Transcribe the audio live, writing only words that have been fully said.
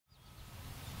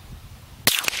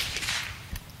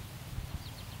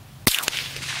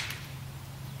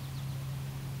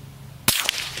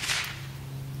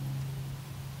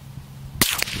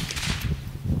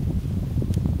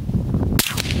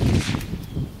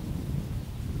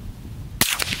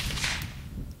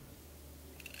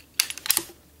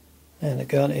And the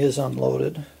gun is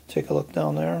unloaded. Take a look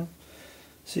down there.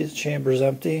 See the chamber's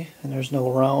empty and there's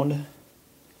no round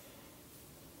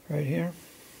right here.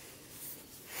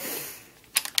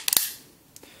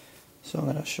 So I'm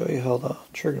going to show you how the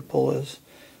trigger pull is.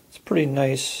 It's a pretty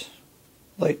nice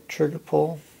light trigger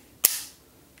pull.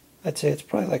 I'd say it's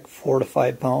probably like 4 to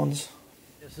 5 pounds.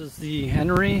 This is the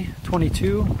Henry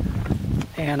 22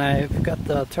 and I've got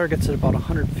the targets at about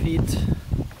 100 feet.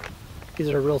 These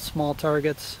are real small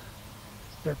targets.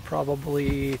 They're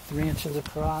probably 3 inches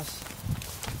across.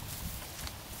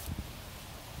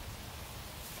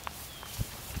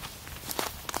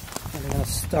 And I'm going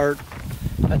to start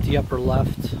at the upper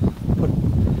left, put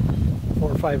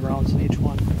 4 or 5 rounds in each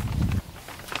one.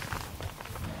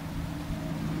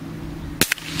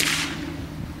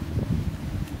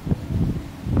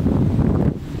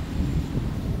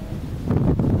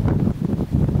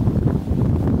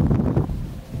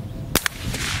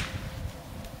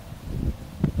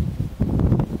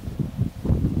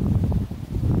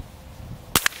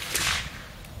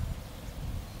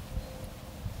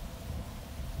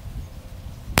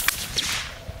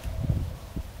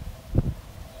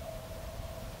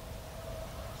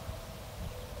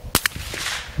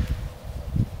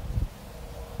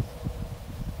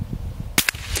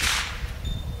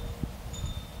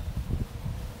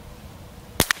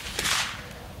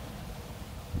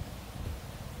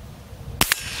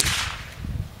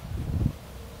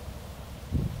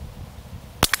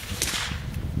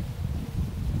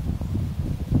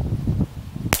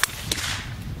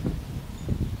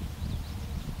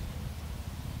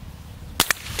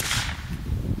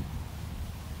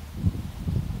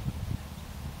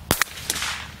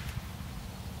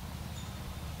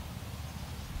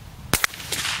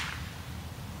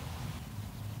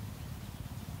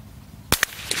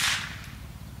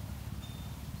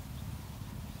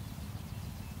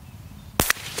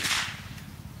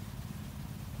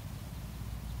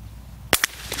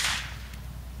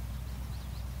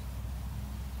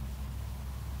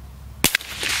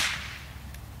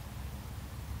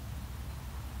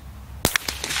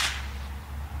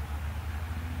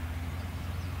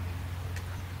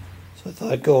 So I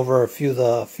thought I'd go over a few of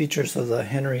the features of the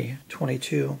Henry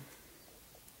 22.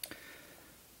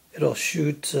 It'll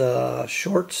shoot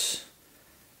shorts,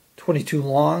 22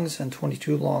 longs, and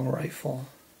 22 long rifle.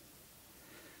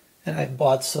 And I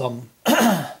bought some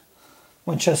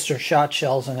Winchester shot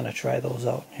shells. I'm going to try those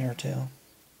out here too.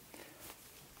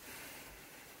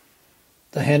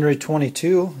 The Henry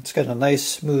 22, it's got a nice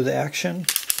smooth action.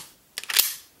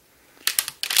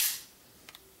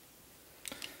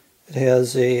 It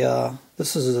has a,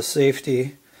 this is a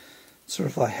safety, sort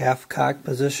of a half cock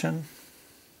position.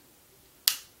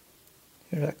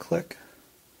 Hear that click?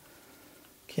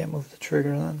 Can't move the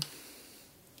trigger then.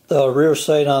 The rear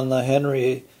sight on the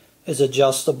Henry is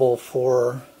adjustable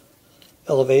for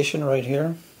elevation right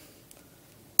here.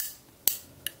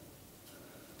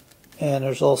 And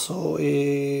there's also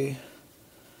a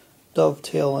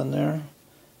dovetail in there,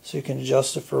 so you can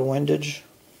adjust it for windage.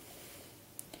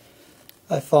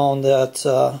 I found that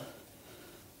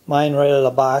mine right out of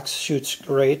the box shoots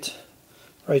great,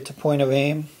 right to point of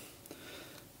aim.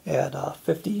 At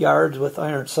 50 yards with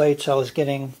iron sights, I was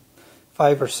getting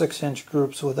 5 or 6 inch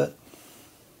groups with it.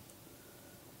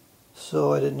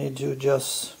 So I didn't need to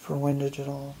adjust for windage at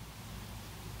all.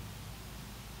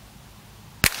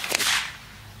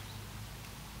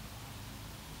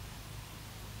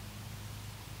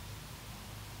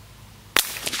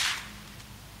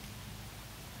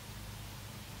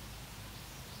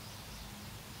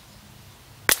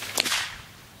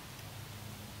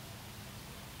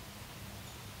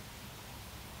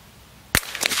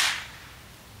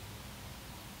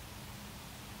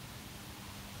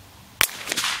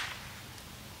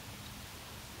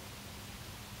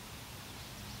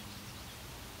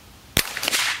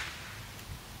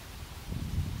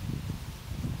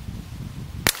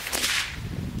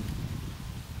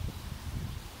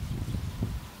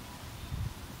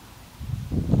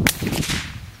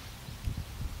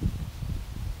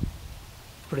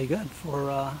 Pretty good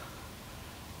for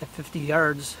at 50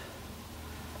 yards.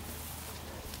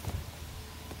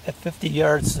 At 50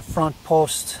 yards, the front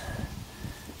post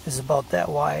is about that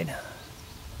wide.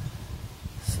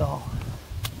 So,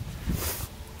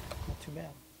 not too bad.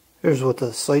 Here's what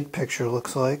the sight picture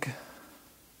looks like.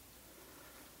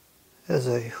 It has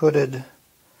a hooded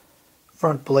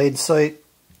front blade sight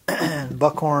and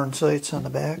buckhorn sights on the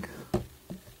back.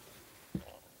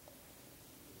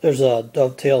 There's a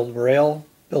dovetailed rail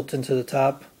built into the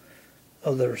top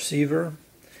of the receiver,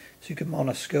 so you can mount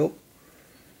a scope.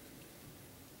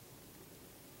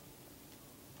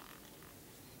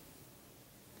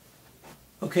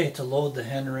 Okay, to load the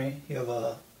Henry, you have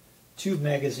a tube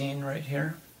magazine right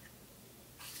here.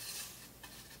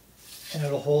 And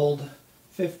it'll hold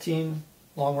 15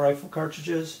 long rifle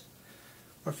cartridges.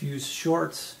 Or if you use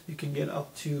shorts, you can get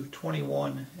up to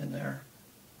 21 in there.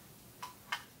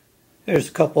 There's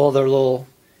a couple other little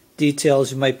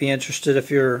details you might be interested if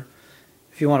you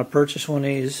want to purchase one of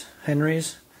these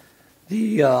Henrys.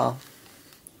 The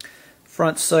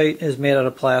front sight is made out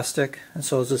of plastic, and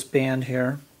so is this band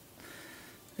here.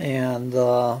 And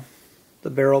the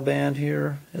barrel band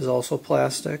here is also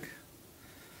plastic.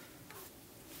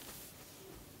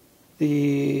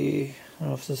 I don't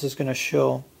know if this is going to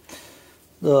show.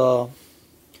 The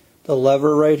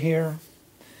lever right here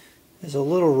is a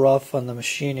little rough on the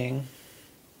machining.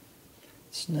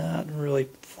 It's not really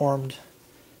formed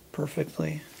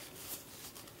perfectly.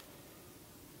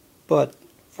 But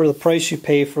for the price you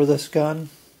pay for this gun,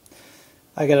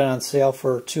 I got it on sale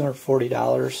for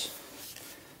 $240.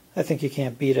 I think you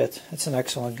can't beat it. It's an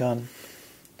excellent gun.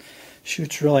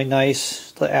 Shoots really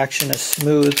nice. The action is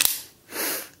smooth.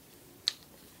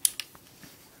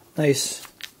 Nice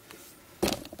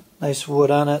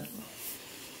wood on it.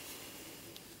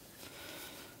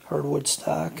 Hardwood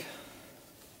stock.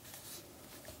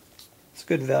 It's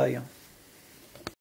good value.